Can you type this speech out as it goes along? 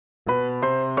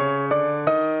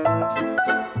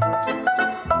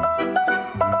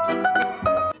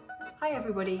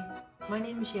everybody, my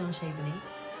name is Jion Sheibani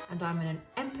and I'm an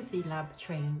Empathy Lab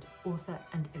trained author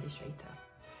and illustrator.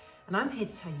 And I'm here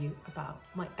to tell you about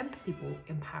my empathy walk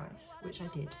in Paris, which I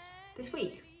did this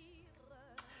week.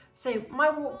 So my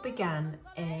walk began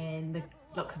in the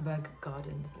Luxembourg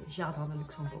Gardens, the Jardin de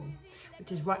Luxembourg,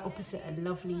 which is right opposite a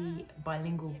lovely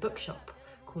bilingual bookshop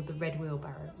called the Red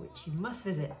Wheelbarrow, which you must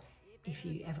visit if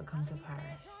you ever come to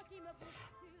Paris.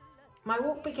 My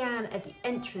walk began at the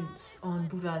entrance on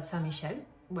Boulevard Saint-Michel,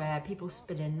 where people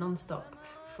spill in non-stop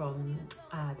from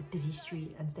the busy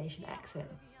street and station exit.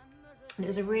 And it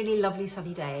was a really lovely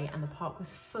sunny day and the park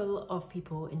was full of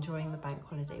people enjoying the bank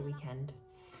holiday weekend.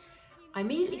 I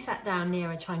immediately sat down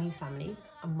near a Chinese family,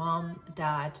 a mum, a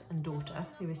dad and daughter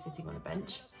who were sitting on a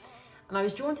bench. And I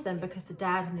was drawn to them because the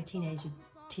dad and the teenage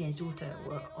daughter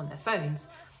were on their phones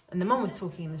and the mum was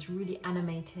talking in this really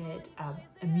animated,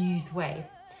 amused way.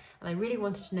 And I really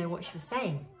wanted to know what she was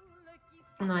saying.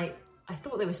 And I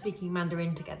thought they were speaking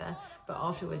Mandarin together, but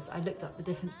afterwards I looked up the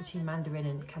difference between Mandarin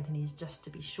and Cantonese just to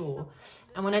be sure.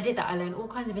 And when I did that, I learned all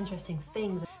kinds of interesting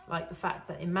things, like the fact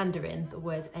that in Mandarin, the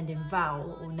words end in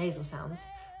vowel or nasal sounds,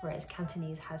 whereas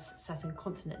Cantonese has certain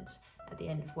consonants at the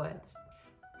end of words.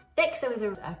 Next, there was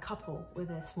a couple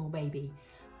with a small baby.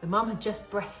 The mum had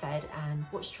just breastfed, and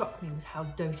what struck me was how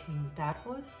doting Dad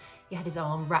was. He had his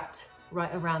arm wrapped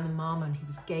right around the mum and he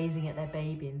was gazing at their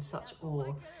baby in such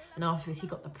awe. And afterwards he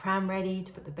got the pram ready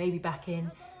to put the baby back in.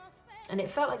 And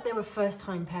it felt like they were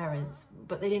first-time parents,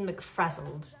 but they didn't look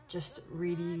frazzled, just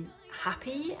really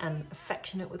happy and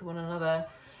affectionate with one another.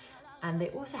 And they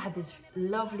also had this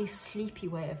lovely sleepy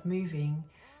way of moving,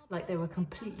 like they were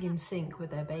completely in sync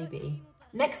with their baby.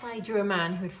 Next, I drew a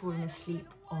man who had fallen asleep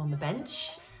on the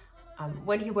bench.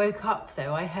 When he woke up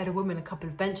though, I heard a woman a couple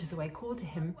of benches away call to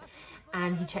him,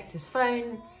 and he checked his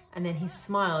phone and then he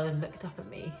smiled and looked up at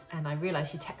me, and I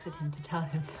realised she texted him to tell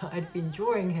him that I'd been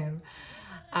drawing him.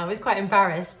 I was quite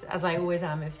embarrassed, as I always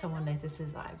am if someone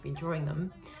notices that I've been drawing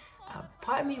them.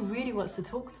 Part of me really wants to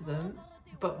talk to them,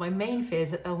 but my main fear is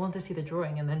that they'll want to see the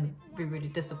drawing and then be really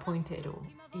disappointed or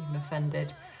even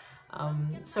offended.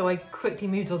 So I quickly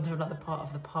moved on to another part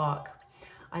of the park.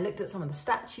 I looked at some of the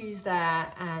statues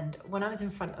there, and when I was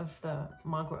in front of the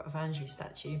Margaret of Anjou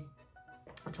statue,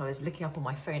 which I was looking up on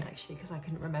my phone actually because I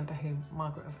couldn't remember who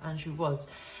Margaret of Anjou was,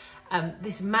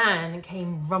 this man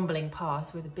came rumbling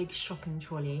past with a big shopping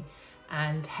trolley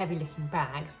and heavy looking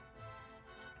bags,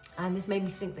 and this made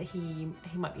me think that he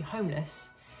might be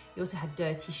homeless. He also had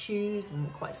dirty shoes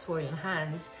and quite swollen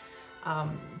hands,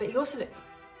 but he also looked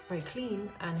very clean,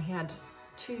 and he had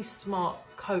two smart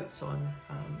coats on,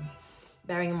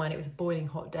 bearing in mind it was a boiling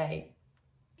hot day.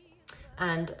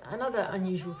 And another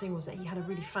unusual thing was that he had a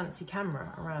really fancy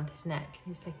camera around his neck. He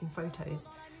was taking photos.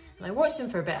 And I watched him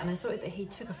for a bit and I saw that he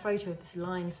took a photo of this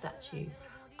lion statue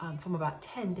from about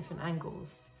 10 different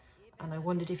angles. And I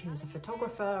wondered if he was a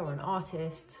photographer or an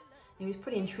artist. He was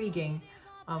pretty intriguing.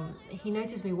 He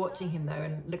noticed me watching him though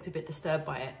and looked a bit disturbed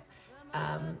by it.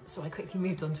 So I quickly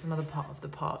moved on to another part of the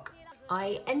park.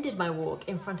 I ended my walk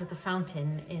in front of the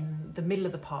fountain in the middle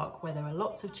of the park, where there were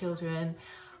lots of children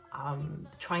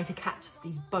trying to catch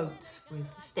these boats with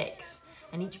sticks,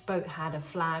 and each boat had a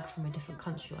flag from a different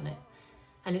country on it.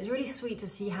 And it was really sweet to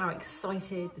see how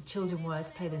excited the children were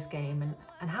to play this game,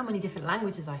 and how many different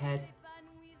languages I heard.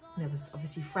 There was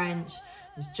obviously French,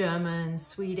 there was German,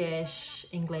 Swedish,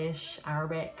 English,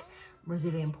 Arabic,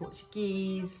 Brazilian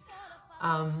Portuguese,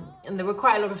 and there were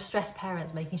quite a lot of stressed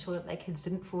parents making sure that their kids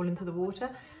didn't fall into the water.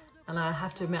 And I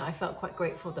have to admit, I felt quite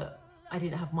grateful that I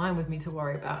didn't have mine with me to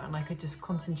worry about, and I could just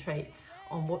concentrate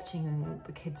on watching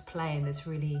the kids play in this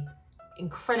really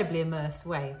incredibly immersed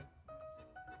way.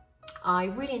 I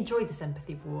really enjoyed this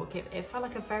empathy walk. It felt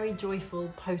like a very joyful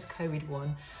post-COVID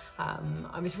one.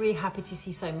 I was really happy to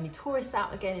see so many tourists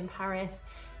out again in Paris,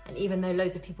 and even though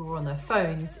loads of people were on their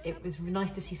phones, it was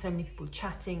nice to see so many people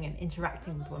chatting and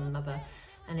interacting with one another.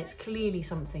 And it's clearly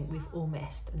something we've all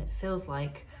missed, and it feels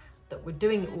like that we're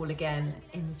doing it all again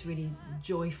in this really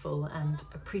joyful and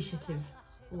appreciative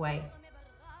way.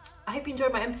 I hope you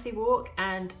enjoyed my empathy walk,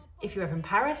 and if you're ever in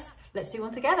Paris, let's do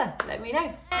one together. Let me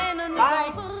know.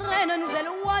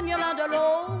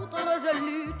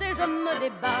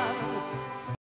 Bye.